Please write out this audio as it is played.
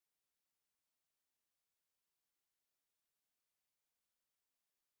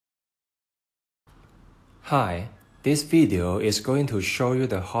Hi, this video is going to show you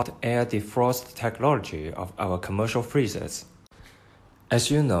the hot air defrost technology of our commercial freezers.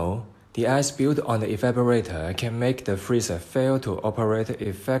 As you know, the ice built on the evaporator can make the freezer fail to operate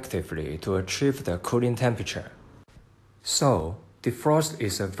effectively to achieve the cooling temperature. So, defrost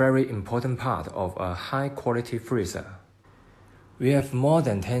is a very important part of a high-quality freezer. We have more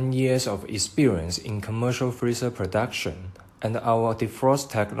than 10 years of experience in commercial freezer production, and our defrost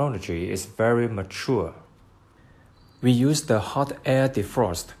technology is very mature. We use the hot air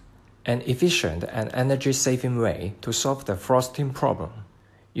defrost, an efficient and energy-saving way to solve the frosting problem.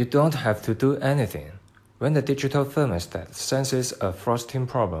 You don't have to do anything. When the digital thermostat senses a frosting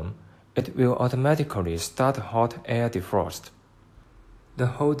problem, it will automatically start hot air defrost. The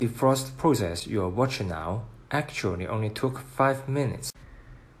whole defrost process you are watching now actually only took 5 minutes.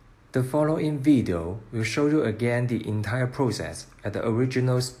 The following video will show you again the entire process at the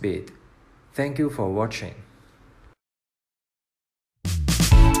original speed. Thank you for watching.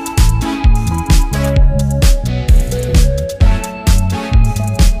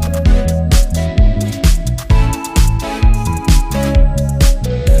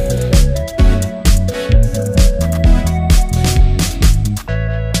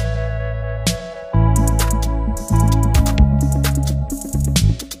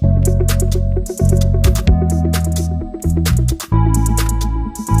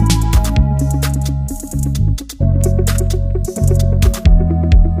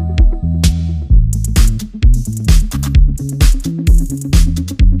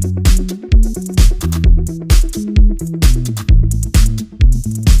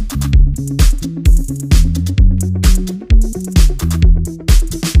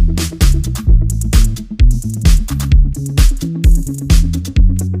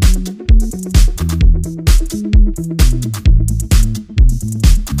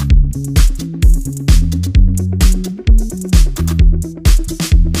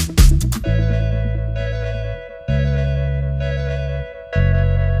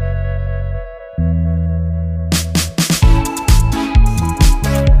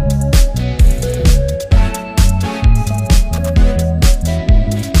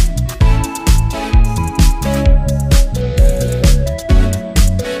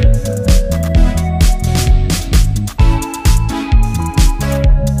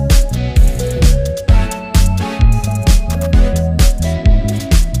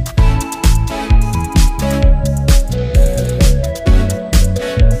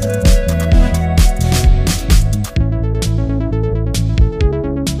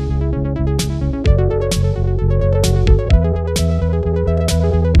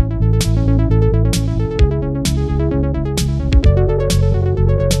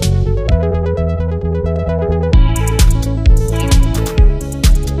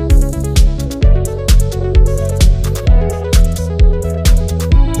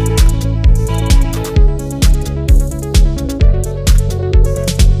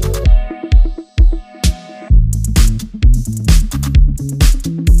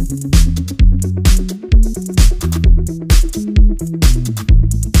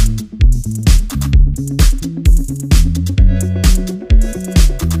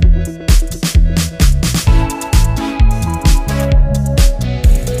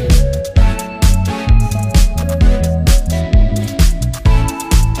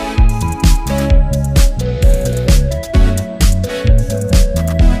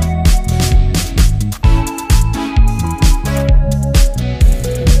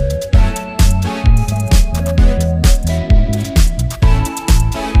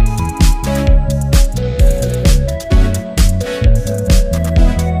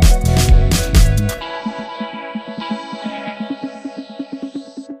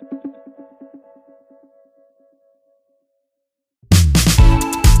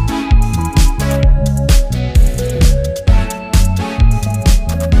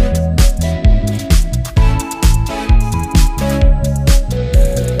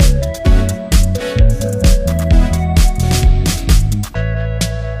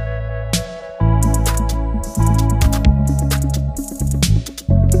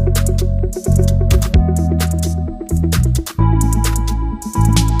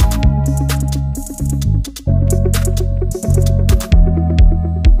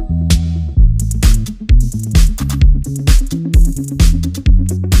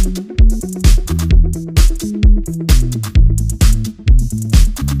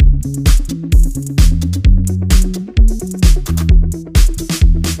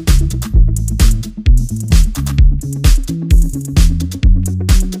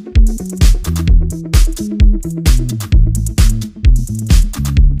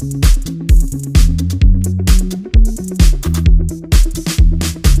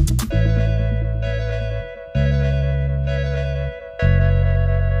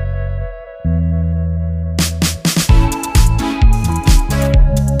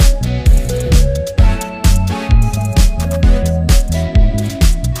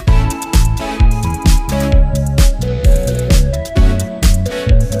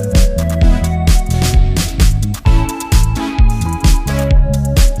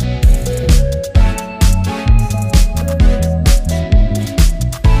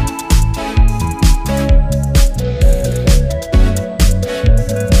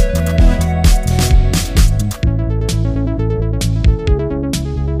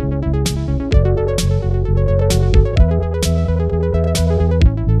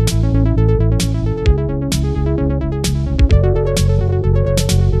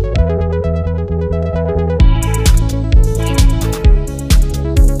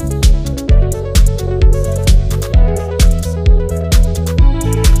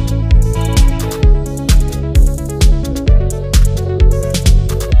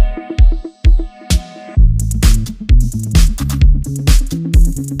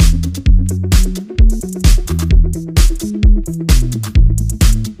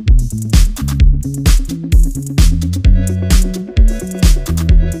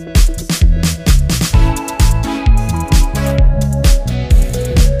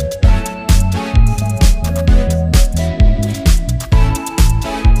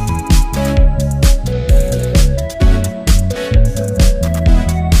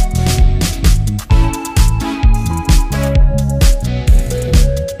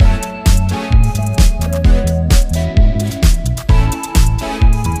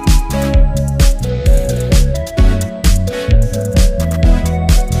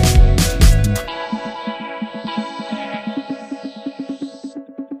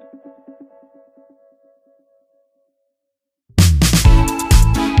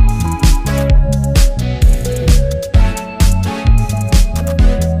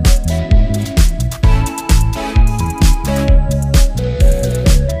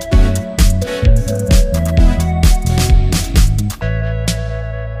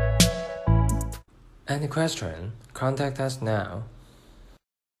 any question, contact us now.